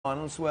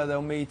Finals where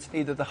they'll meet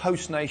either the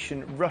host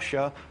nation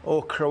Russia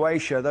or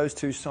Croatia. Those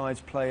two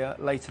sides play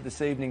later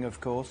this evening, of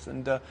course,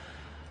 and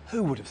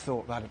who would have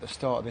thought that at the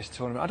start of this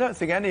tournament? I don't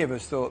think any of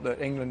us thought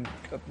that England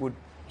would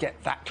get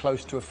that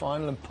close to a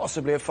final and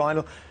possibly a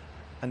final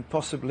and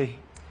possibly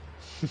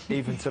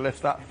even to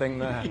lift that thing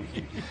there.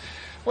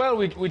 Well,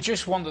 we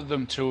just wanted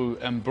them to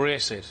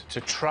embrace it, to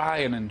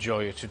try and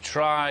enjoy it, to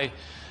try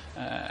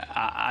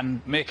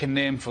and make a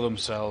name for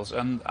themselves.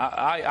 And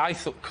I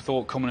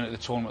thought coming into the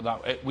tournament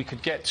that we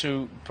could get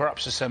to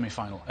perhaps a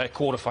semi-final, a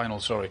quarter-final,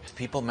 sorry.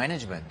 People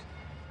management.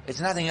 It's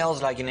nothing else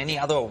like in any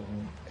other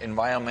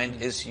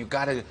environment. Is you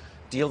got to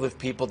deal with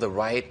people the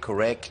right,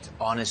 correct,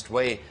 honest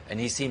way. And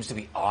he seems to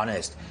be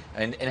honest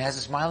and has a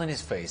smile on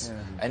his face.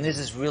 Yeah. And this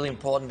is really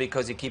important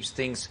because it keeps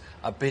things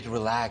a bit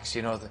relaxed.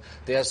 You know,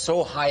 there are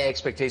so high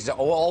expectations,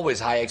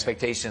 always high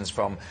expectations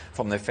from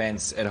the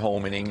fans at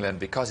home in England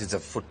because it's a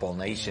football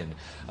nation.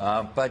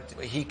 But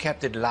he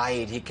kept it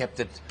light. He kept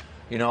it,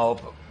 you know,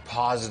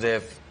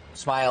 positive,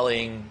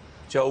 smiling,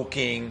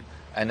 joking.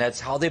 And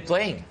that's how they're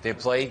playing. They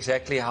play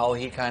exactly how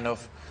he kind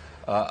of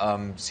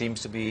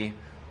seems to be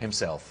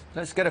himself.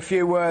 Let's get a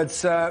few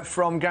words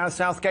from Gareth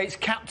Southgate's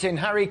captain,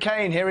 Harry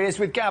Kane. Here he is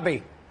with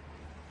Gabby.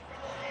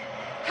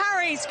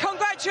 Harry,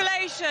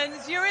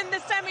 congratulations. You're in the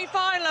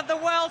semi-final of the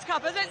World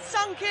Cup. Has it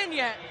sunk in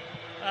yet?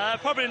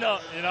 Probably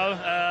not, you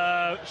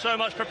know. So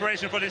much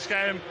preparation for this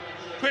game.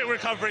 Quick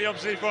recovery,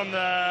 obviously, from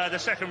the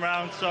second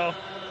round. So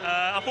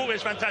I thought it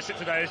was fantastic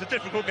today. It's a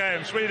difficult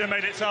game. Sweden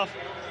made it tough.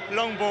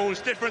 Long balls,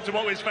 different to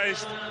what we've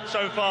faced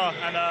so far.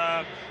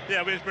 And,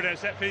 yeah, we had brilliant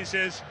set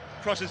pieces.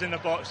 Crosses in the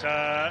box,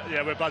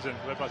 yeah, we're buzzing,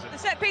 we're buzzing. The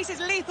set piece is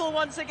lethal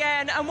once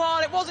again, and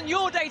while it wasn't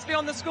your day to be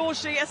on the score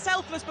sheet, a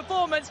selfless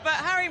performance, but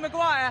Harry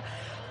Maguire,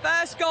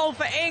 first goal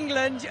for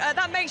England,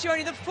 that makes you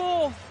only the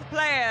fourth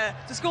player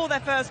to score their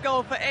first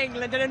goal for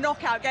England in a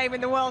knockout game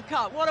in the World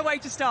Cup. What a way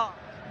to start.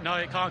 No,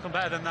 it can't come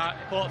better than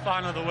that.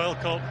 Quarter-final of the World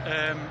Cup,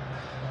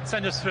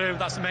 send us through,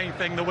 that's the main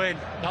thing, the win.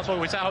 That's what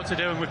we set out to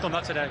do, and we've done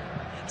that today.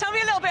 Tell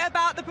me a little bit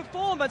about the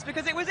performance,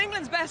 because it was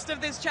England's best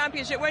of this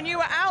championship when you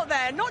were out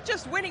there, not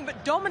just winning,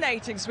 but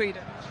dominating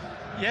Sweden.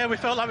 Yeah, we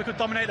felt like we could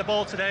dominate the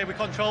ball today. We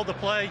controlled the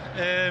play,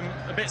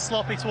 a bit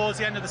sloppy towards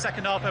the end of the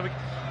second half. It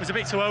was a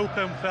bit too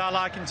open for our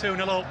liking,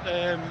 2-0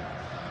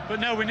 up. But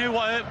no, we knew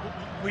what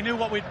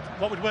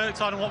we'd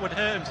worked on and what would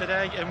hurt him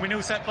today, and we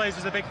knew set plays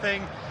was a big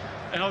thing.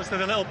 And obviously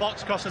the little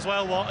box cross as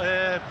well, what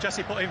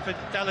Jesse put in for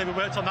Dele, we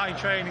worked on that in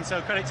training, so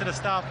credit to the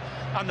staff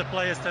and the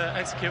players to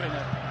executing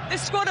it.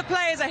 This squad of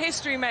players are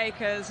history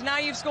makers. Now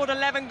you've scored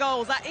 11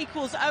 goals. That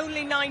equals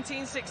only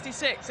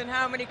 1966 and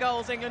how many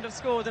goals England have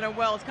scored in a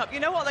World Cup. You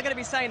know what they're going to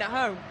be saying at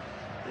home?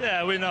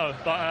 Yeah, we know,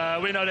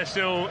 but we know there's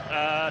still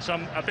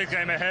a big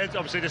game ahead,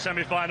 obviously the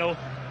semi-final.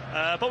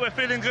 But we're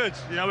feeling good,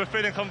 you know, we're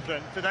feeling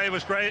confident. Today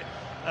was great.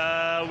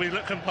 We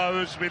looked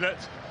composed, we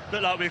looked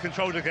like we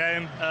controlled the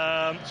game.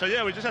 So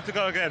yeah, we just have to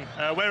go again.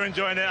 We're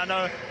enjoying it. I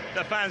know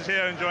the fans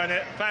here are enjoying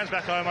it. Fans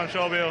back home, I'm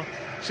sure we'll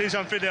see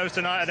some videos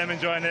tonight of them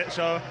enjoying it.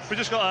 So we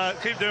just got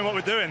to keep doing what we're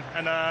doing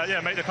and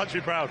yeah, make the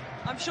country proud.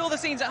 I'm sure the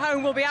scenes at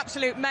home will be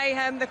absolute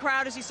mayhem. The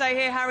crowd, as you say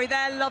here, Harry,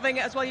 they're loving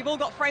it as well. You've all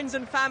got friends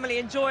and family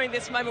enjoying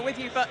this moment with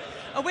you. But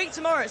a week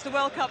tomorrow, it's the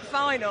World Cup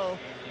final.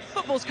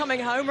 Football's coming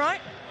home,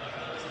 right?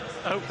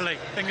 Hopefully.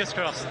 Fingers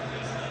crossed.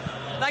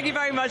 Thank you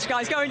very much,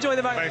 guys. Go enjoy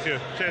the moment. Thank you.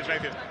 Cheers,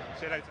 thank you.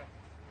 See you later.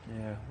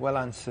 Yeah, well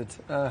answered.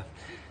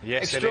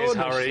 Yes, it is,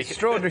 Harry.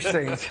 Extraordinary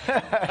things.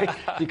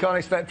 You can't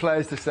expect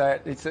players to say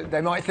it.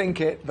 They might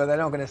think it, but they're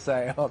not going to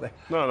say it, are they?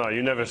 No,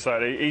 you never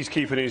say it. He's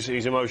keeping his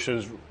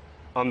emotions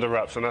under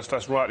wraps, and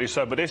that's rightly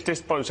so. But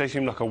this bunch, they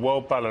seem like a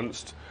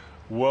well-balanced,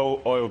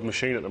 well-oiled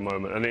machine at the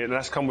moment, and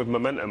that's come with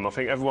momentum. I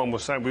think everyone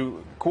was saying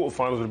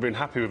quarterfinals would have been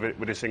happy with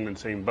this England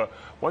team, but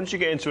once you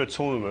get into a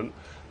tournament,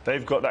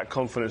 they've got that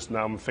confidence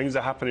now, and things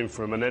are happening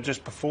for them, and they're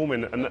just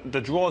performing. And the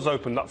draw's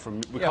opened up for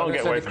them. We can't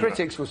get away the from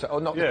critics that. will say, or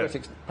not the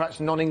critics, perhaps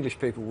non-English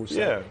people will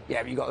say,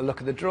 yeah, but you've got to look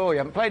at the draw. You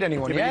haven't played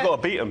anyone yet. But you've got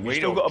to beat them. You've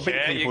still got to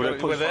beat people that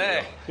put in front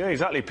of you. Yeah,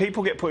 exactly.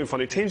 People get put in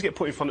front of you. Teams get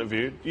put in front of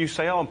you. You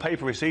say, oh, on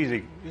paper it's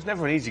easy. It's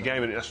never an easy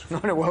game. And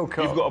not in a World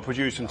Cup. You've got to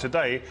produce. And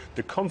today,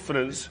 the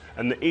confidence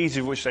and the ease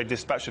with which they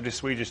dispatched this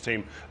Swedish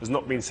team has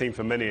not been seen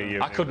for many a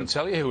year. I couldn't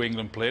tell you who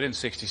England played in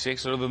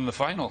 '66 other than the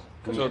final.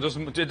 So it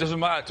doesn't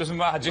matter.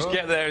 Just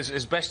get there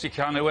as best you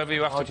can. Whoever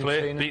you have to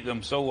play, beat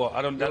them. So what?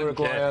 I don't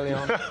care. Early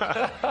on.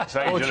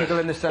 Portugal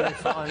in the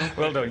semi-final.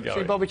 Well done,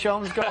 Gary. See Bobby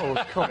Charlton's goals.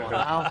 Come on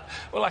now.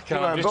 Well, I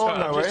can't. I'm just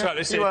trying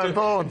to say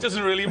it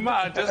doesn't really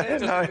matter, does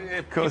it? No,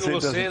 of course People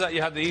it doesn't. will say that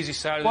you had the easy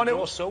side of the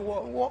draw. So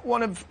what?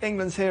 One of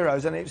England's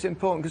heroes, and it's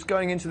important because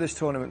going into this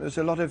tournament, there's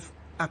a lot of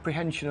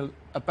apprehension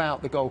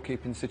about the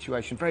goalkeeping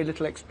situation. Very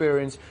little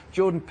experience.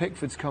 Jordan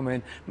Pickford's come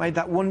in, made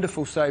that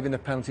wonderful save in the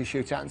penalty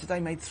shootout, and today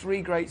made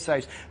 3 great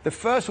saves. The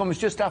first one was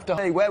just after.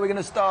 Hey, where are we going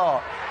to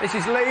start? This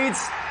is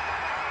Leeds.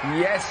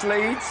 Yes,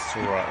 Leeds. It's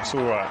all right. It's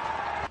all right.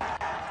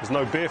 There's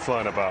no beer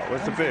flying about.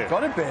 Where's the beer?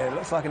 Got a beer.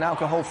 Looks like an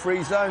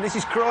alcohol-free zone. This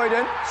is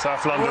Croydon.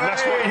 South London. Way.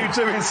 That's what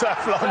you do in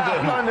South London.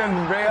 South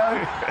London,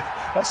 Rio.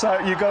 That's how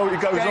you go.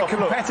 It goes getting off.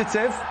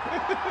 competitive.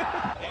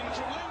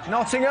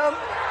 Nottingham.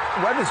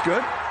 Weather's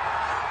good.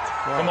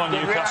 Come on,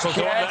 Newcastle,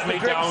 don't let me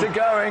down. The drinks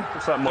are going.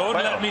 Don't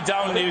let me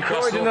down,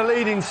 Newcastle. Croydon are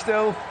leading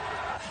still,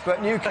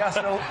 but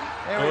Newcastle,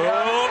 here we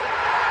go.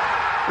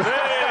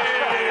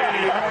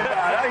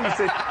 I think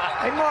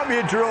it might be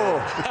a draw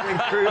between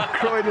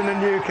Croydon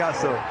and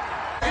Newcastle.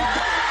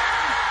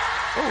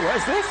 Oh,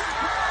 where's this?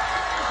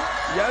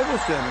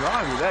 Yeovilston,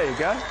 right, there you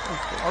go.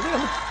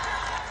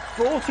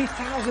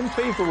 40,000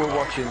 people were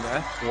watching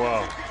there.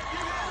 Wow.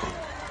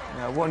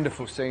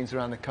 Wonderful scenes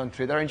around the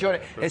country. They're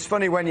enjoying it. It's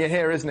funny when you're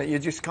here, isn't it? You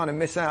just kind of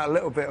miss out a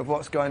little bit of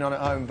what's going on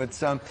at home, but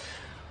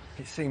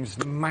it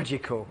seems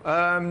magical.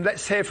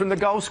 Let's hear from the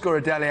goal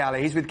scorer, Dele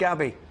Alli. He's with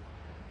Gabby.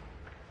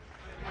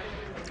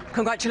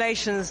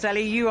 Congratulations,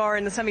 Dele. You are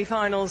in the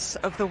semi-finals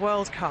of the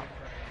World Cup.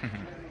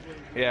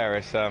 Yeah,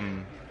 it's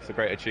a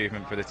great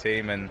achievement for the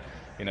team, and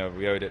you know,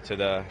 we owed it to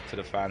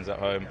the fans at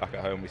home. Back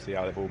at home, we see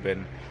how they've all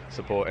been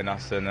supporting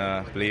us and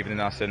believing in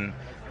us, and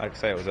like I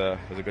say, it was a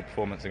good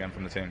performance again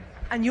from the team.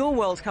 And your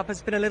World Cup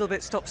has been a little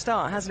bit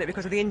stop-start, hasn't it,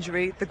 because of the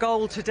injury? The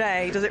goal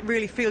today, does it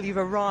really feel you've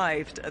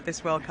arrived at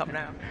this World Cup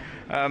now?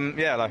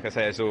 Yeah, like I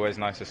say, it's always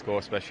nice to score,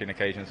 especially in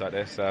occasions like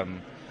this.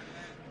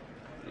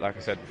 Like I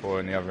said before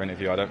in the other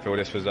interview, I don't feel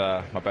this was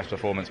my best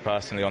performance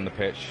personally on the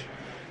pitch,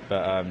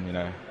 but you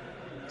know,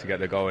 to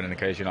get the goal in an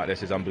occasion like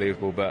this is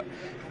unbelievable. But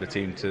the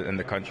team and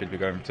the country to be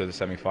going to the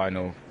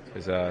semi-final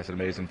is an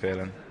amazing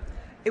feeling.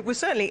 It was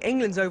certainly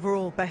England's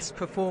overall best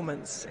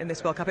performance in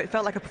this World Cup. It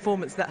felt like a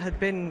performance that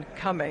had been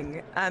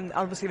coming, and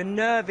obviously a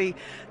nervy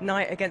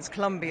night against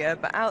Colombia,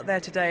 but out there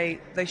today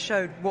they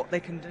showed what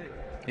they can do.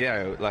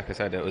 Yeah, like I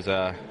said, it was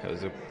a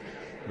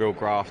real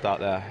graft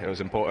out there. It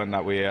was important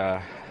that we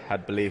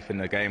had belief in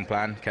the game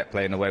plan, kept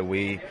playing the way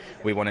we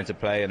wanted to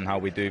play and how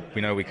we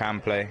know we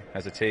can play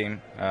as a team,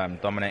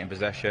 dominating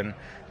possession,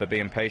 but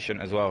being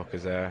patient as well,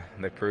 because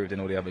they proved in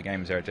all the other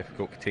games they're a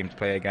difficult team to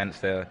play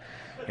against.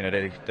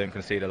 They don't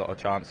concede a lot of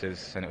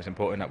chances, and it was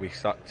important that we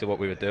stuck to what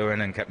we were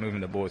doing and kept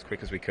moving the ball as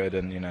quick as we could,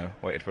 and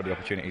waited for the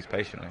opportunities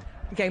patiently.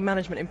 Game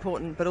management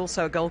important, but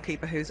also a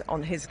goalkeeper who's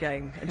on his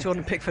game, and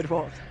Jordan Pickford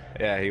was.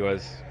 Yeah, he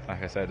was.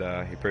 Like I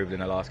said, he proved in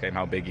the last game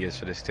how big he is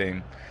for this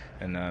team,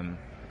 and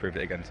proved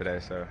it again today.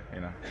 So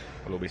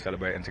we'll all be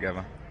celebrating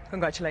together.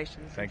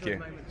 Congratulations. Thank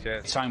you.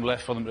 Cheers. Time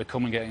left for them to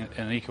come and get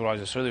an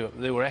equaliser, so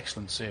they were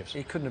excellent saves.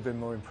 He couldn't have been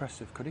more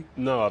impressive, could he?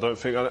 No, I don't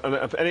think. And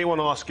if anyone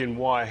asking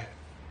why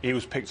he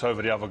was picked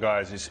over the other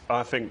guys,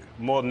 I think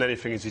more than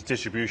anything is his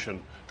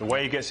distribution. The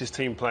way he gets his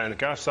team playing.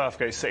 Gareth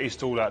Southgate set his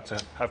stall out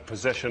to have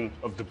possession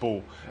of the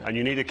ball, and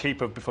you need a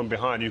keeper from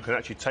behind who can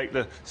actually take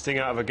the sting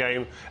out of a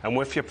game. And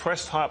if you're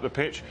pressed high up the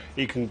pitch,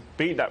 he can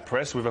beat that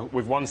press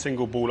with one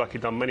single ball, like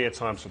he's done many a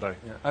times today.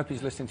 Yeah, I hope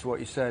he's listening to what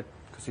you said,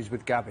 because he's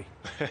with Gabby.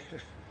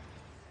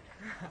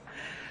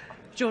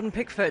 Jordan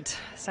Pickford,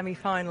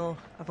 semi-final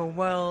of a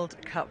World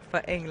Cup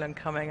for England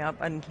coming up,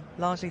 and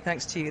largely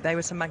thanks to you. They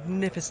were some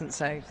magnificent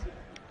saves.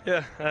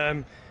 Yeah,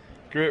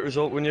 great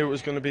result. We knew it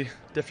was going to be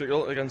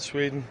difficult against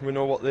Sweden. We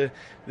know what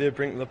they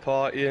bring to the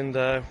party, and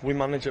we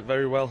manage it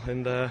very well.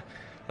 And like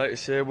I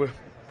say, we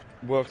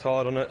worked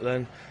hard on it.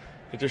 Then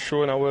it's just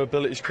showing our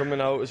abilities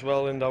coming out as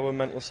well, and our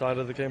mental side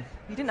of the game.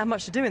 You didn't have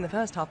much to do in the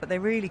first half, but they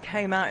really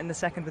came out in the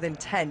second with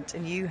intent,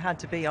 and you had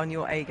to be on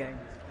your A game.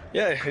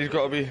 Yeah, you've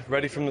got to be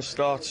ready from the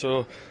start.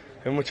 So.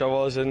 In which I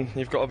was, and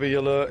you've got to be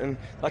alert, and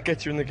that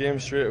gets you in the game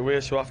straight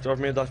away. So after I've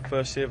made that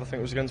first save, I think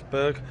it was against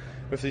Berg,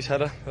 with his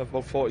header,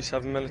 about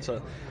 47 minutes, I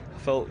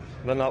felt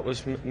then that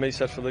was me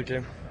set for the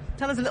game.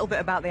 Tell us a little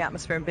bit about the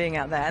atmosphere and being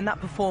out there, and that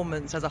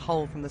performance as a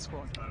whole from the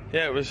squad.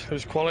 Yeah, it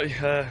was quality.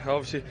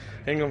 Obviously,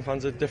 England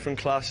fans are different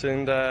class,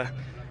 and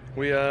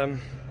we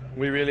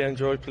really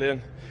enjoy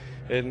playing.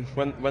 And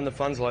when the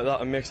fans are like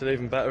that, it makes it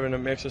even better, and it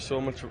makes us so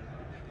much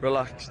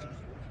relaxed.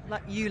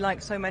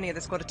 Like so many of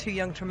the squad, are too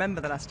young to remember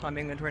the last time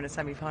England were in a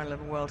semi-final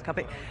of a World Cup.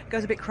 It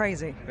goes a bit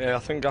crazy. Yeah, I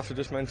think Gaffer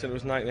just mentioned it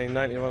was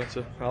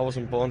 1990. I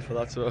wasn't born for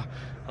that, so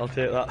I'll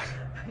take that.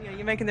 Yeah,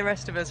 you're making the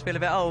rest of us feel a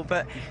bit old,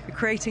 but you're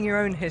creating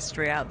your own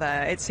history out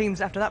there. It seems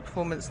after that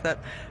performance that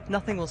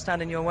nothing will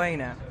stand in your way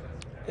now.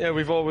 Yeah,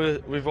 we've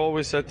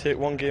always said take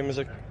one game as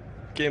a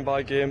game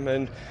by game,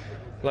 and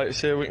like I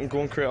say, we can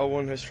go and create our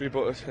own history,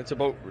 but it's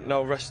about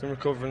now rest and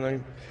recover, and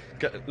then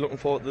looking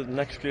forward to the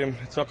next game.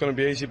 It's not going to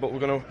be easy, but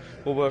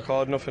we'll work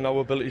hard enough, and our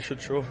ability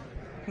should show.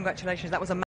 Congratulations, that was a